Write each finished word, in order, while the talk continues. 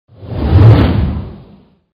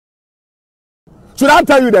Should I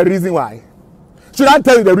tell you the reason why? Should I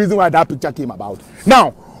tell you the reason why that picture came about?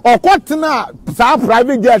 Now, okotna sa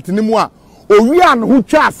private jet ni mu a owi an hu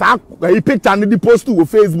twa sa picture ni di post to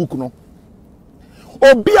Facebook no.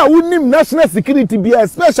 Obi a wunim national security be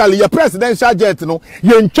especially your presidential jet no,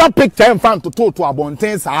 ye ntwa picture en fan to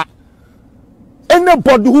abonten sa.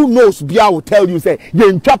 Anybody who knows Bia will tell you, say, you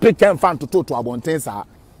interpret 10 fan to abonten sa.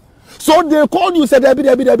 So they call you, say,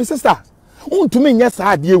 Debbie, sister. To me, yes,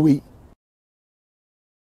 I dear we.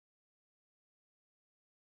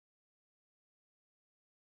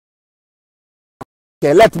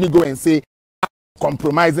 Okay, let me go and say,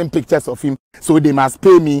 compromising pictures of him, so they must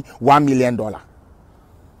pay me $1 million. $1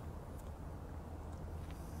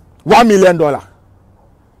 million.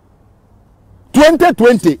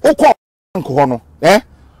 2020, okay. Bank one,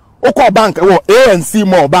 bank ANC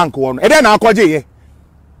more bank one. And then I call you. And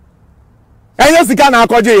yes, you can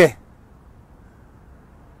call you.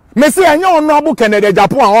 Messi, I know no book and the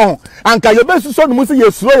Agyapong. And can you best so much you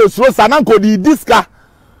slow, Sananko di Disca.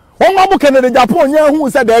 One book and the Agyapong who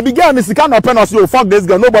said they began this kind of penalty. You fuck this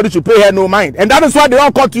girl, nobody should pay her no mind. And that is why they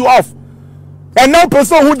all cut you off. And now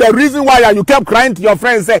person who the reason why you kept crying to your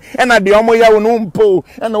friends say and at the omoya unumpo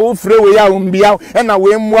and the free way umbia and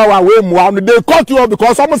away more they cut you off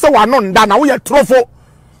because someone say we're not done now we are trophy.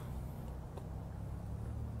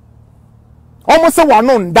 Almost say we're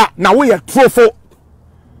not that now we are trophy.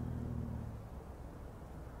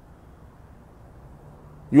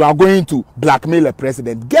 You are going to blackmail a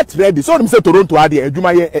president. Get ready. So them say Toronto adi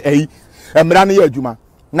ejuma ye emrani ye ejuma.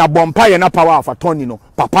 Na bompa ye na power of attorney no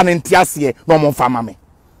papa ne ntiase no mo fama me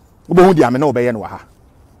obo dia me na obeye no ha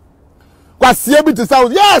kwasie bi to say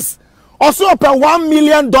yes also pay $1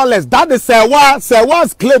 million. That is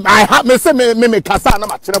Serwaa's claim. I have me say me kasa na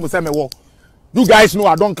ma kire mo say me wo. You guys know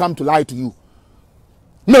I don't come to lie to you.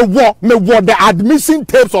 Me wo the admission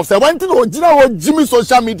tapes of Serwaa nti no gina wo Jimmy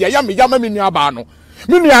social media ya me nua no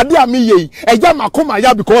me nua de am ye e ja makoma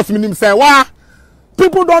ya because me nim Serwaa.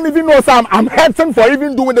 People don't even know, Sam. I'm hurting for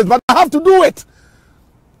even doing this, but I have to do it.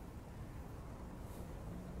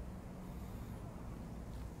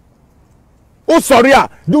 Oh, sorry,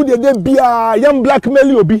 do the be a young blackmail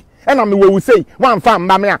you be, and I will say one farm,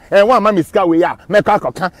 mamma, and one mammy scowy, make a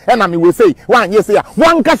cock, and I will say one yes,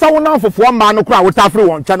 one cassa now for 1 man no crowd with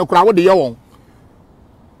one channel crowd with the young.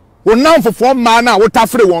 One now for 1 man now with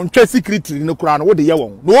one secret in the crown with the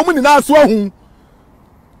young. No woman in our swung.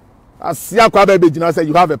 As Yakwabe said,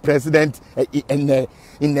 you have a president in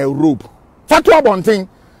a robe. Fatwa Bonting.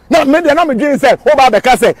 Now, maybe I'm again say,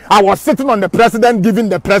 say, I was sitting on the president, giving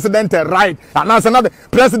the president a right, and now another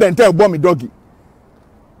president tell bomb me doggy.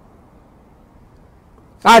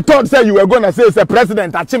 I thought say you were gonna say it's a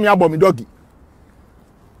president at Chimia bomb me doggy.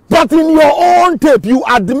 But in your own tape, you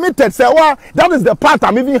admitted, say, well, that is the part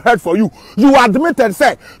I'm even heard for you. You admitted,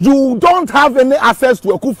 say, you don't have any access to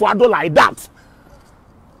Akufo Addo like that.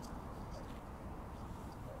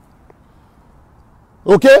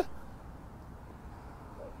 Okay?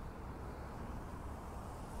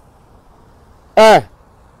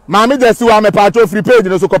 Mami just wa me patcho free page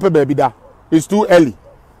no so copy baby da. It's too early.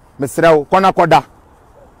 Mesrew kona koda.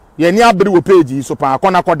 Ye ni abri wo page so pa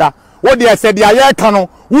kona koda. Wo de said ya ye ka no,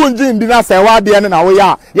 wunji ndi na Serwaa de ne na wo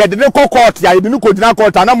ya. Ye de ne court ya, ye de ne ko dina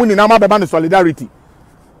court na mu ni na ma beba no solidarity.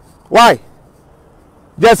 Why?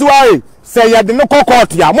 Just why? Say you didn't call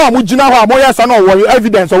court ya. Mo amujina ho amoya so no wo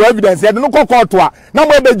evidence or evidence. You didn't call court wa. Na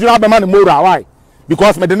mo be juna be man mora. Why?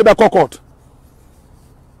 Because me didn't be call court.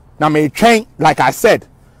 Now me train like I said.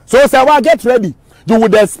 So Serwaa, get ready. You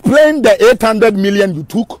would explain the 800 million you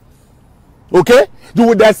took. Okay? You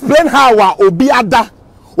would explain how obi adi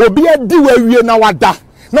we na wada.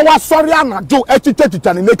 Now what sorry na do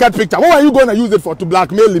echiche naked picture. What are you going to use it for to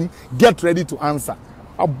blackmail him? Get ready to answer.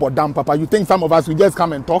 Abodam papa, you think some of us will just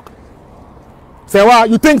come and talk? Serwaa,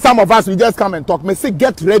 you think some of us will just come and talk? Me say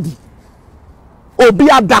get ready.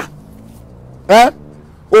 Obiada.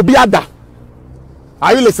 Obiada.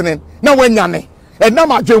 Are you listening? Now when yane. And now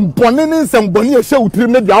my jembonene semboni e she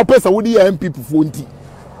utrim ne dia opesa wodi MP for nti.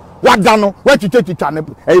 What dano? Where you take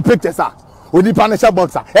channel a picture sir. Odi panisha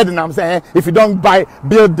boxer. And I'm saying if you don't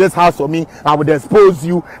build this house for me, I will expose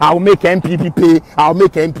you. I will make MPP pay. I will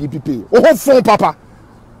make MPP pay. Oh phone papa.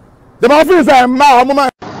 The mafia say ma mama.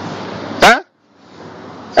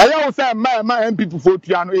 I always say my MPP for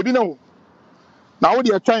piano. You know. Now what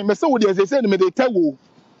they are trying, me say what they say me they tell you.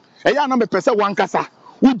 Eya na me pese wan kasa.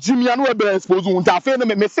 Wo Jimmy anu e be expose wo nta fe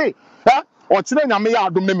me say, o kire nyame ya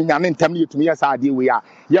adom na me nyane ntam ne yetumi yesa ade we ya.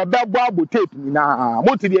 Ye be bo abo tape ni na.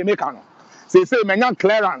 Mo ti de make no. Say me nya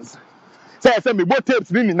clearance. Say me bo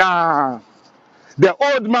tapes ni na. The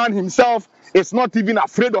old man himself is not even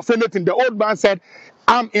afraid of anything. The old man said,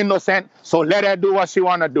 I'm innocent, so let her do what she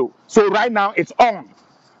wanna do. So right now it's on.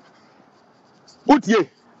 Utie.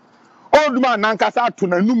 Old man nankasa to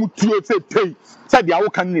na numu tuo say tey. Said the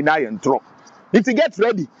awokan ni na yentro. If you get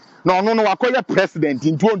ready. No wakoye president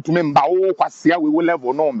into ntumi mba wo kwasea we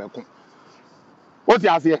level no meko. What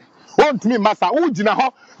you say? Ntumi masa wo gina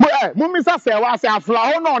ho. Mo misa Serwaa say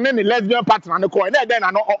afla ho no ne ne lesbian partner ne ko na den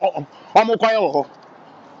na no omokoye ho.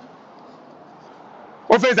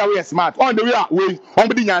 O face that we smart. On the way we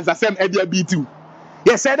ombodi nyansa sem e dia beat. You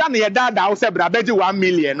said that your dad house bra beji 1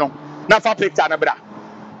 million no. Na for picture na bra.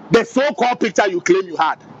 The so-called picture you claim you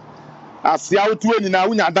had. As ya otu eni na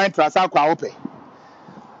unya dan trasa kwa ope.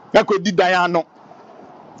 Ekodi Diano.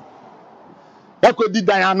 Ekodi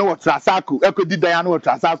Diano or Trasaku. Ekodi Diano or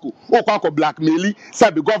Trasaku. Okako blackmail.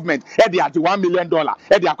 Said the government. Edi at $1 million.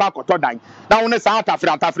 Edi akako to dine. Now when South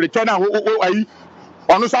Africa, China, on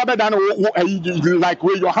us other than like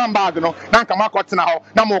where your handbag, no. Nankama kotina.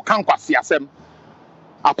 Namo kankwasi asem.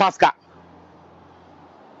 Apaska.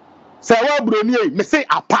 Serwaa Broni. Me say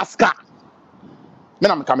Apaska.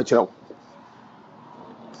 Then I'm coming to.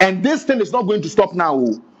 And this thing is not going to stop now.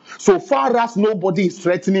 So far as nobody is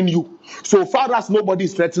threatening you, so far as nobody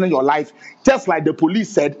is threatening your life, just like the police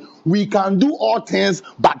said, we can do all things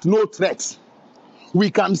but no threats.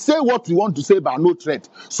 We can say what we want to say but no threat.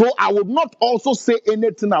 So I would not also say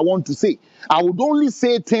anything I want to say. I would only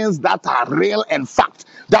say things that are real and fact.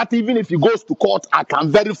 That even if it goes to court, I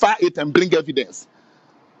can verify it and bring evidence.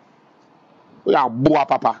 Yeah, boa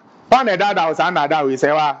papa. One dad was another we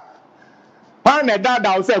say, well, one dad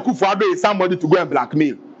was say Akufo Addo is somebody to go and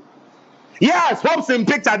blackmail. Yes, Hobson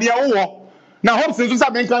picture there. Now Hobson is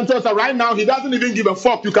being controlled. So right now he doesn't even give a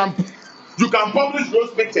fuck. You can publish those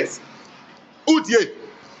pictures. Utie.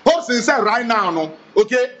 Hobson said right now, no,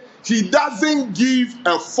 okay, he doesn't give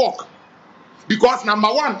a fuck because number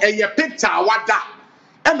one, a picture wada,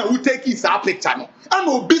 and we take his picture no, and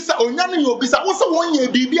obisa onyani obisa. What's the 1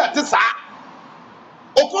 year baby at this?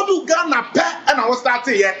 Okodu Ghana pet and I was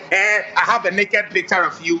starting here. I have a naked picture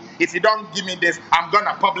of you. If you don't give me this, I'm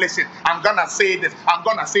gonna publish it. I'm gonna say this. I'm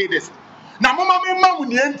gonna say this. Now, Mama, me mamu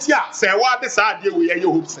ni entia. Say what this idea we are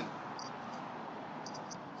you Hobson.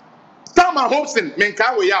 Tama Hobson,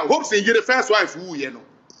 menka we are Hobson. You the first wife who you know.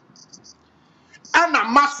 Anna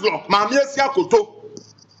Maslow, Mamia Siakoto.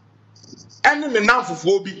 And the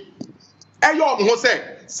Namfobi. Eyo mo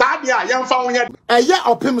say. Sadia yam fa won ye eye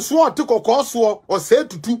opem so ote kokoso o se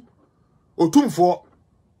tutu otumfo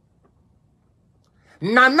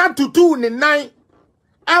nana tutu ni nan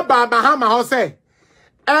eba bahama ho say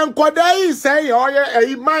enkoda yi say ye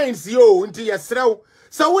oye minds yo nti yesrew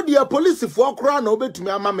say wo de police fo kora na obetumi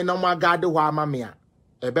ama me na mo agade ho ama me a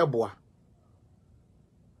ebeboa.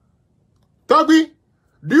 Toby,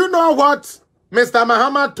 do you know what Mr.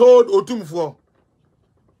 Mahama told Otumfo?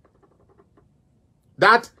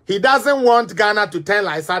 That he doesn't want Ghana to turn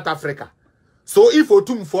like South Africa. So if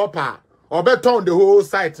Otumfo pa or beton the whole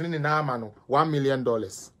site in Amano, $1 million.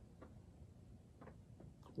 $1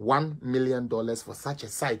 million for such a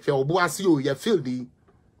site. Fe obuasio ye feel the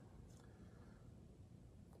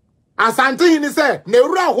Asante hini say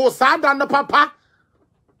neura ho sada na papa.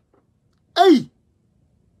 Hey,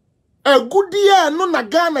 a good year no na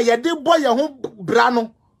Ghana ye de boy ye ho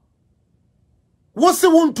brano. What's the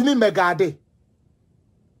one to me megade?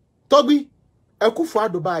 Toby, Akufo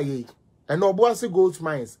Addo baye, and Obuasi Gold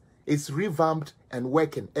Mines is revamped and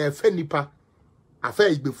working. Fenipa,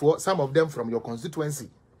 affair before some of them from your constituency.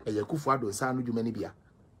 Akufo Addo sanu jumeni bia.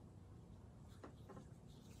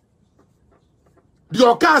 The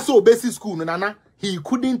Okaso basic school, nana, he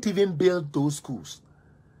couldn't even build those schools.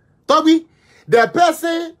 Toby, the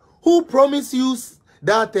person who promised you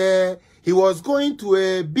that he was going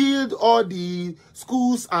to build all the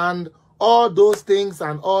schools and all those things,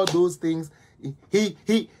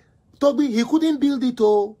 Toby, he couldn't build it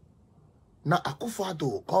all. Na Akufo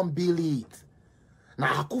Addo, come build it.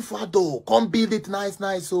 Na Akufo Addo, come build it nice,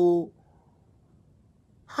 so.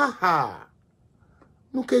 Ha.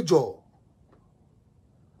 Nuke jo.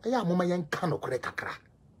 Eya mama yen kano kure kakra.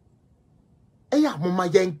 Eya mama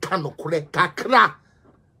yen kano kure kakra.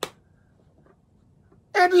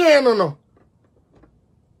 Ediye no.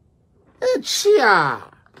 Chia.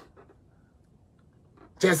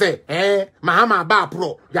 Say, Mahama ba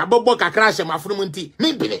pro, ya bobo kakra she mafunu nti.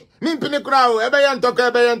 Mimpini kura o, ebeyan toko.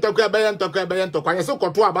 Yeso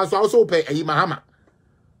koto aba so also pe eyi Mahama.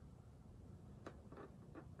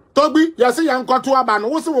 Toby, yase yan koto aba no,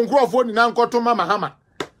 wo se won krofo ni na nkoto ma Mahama.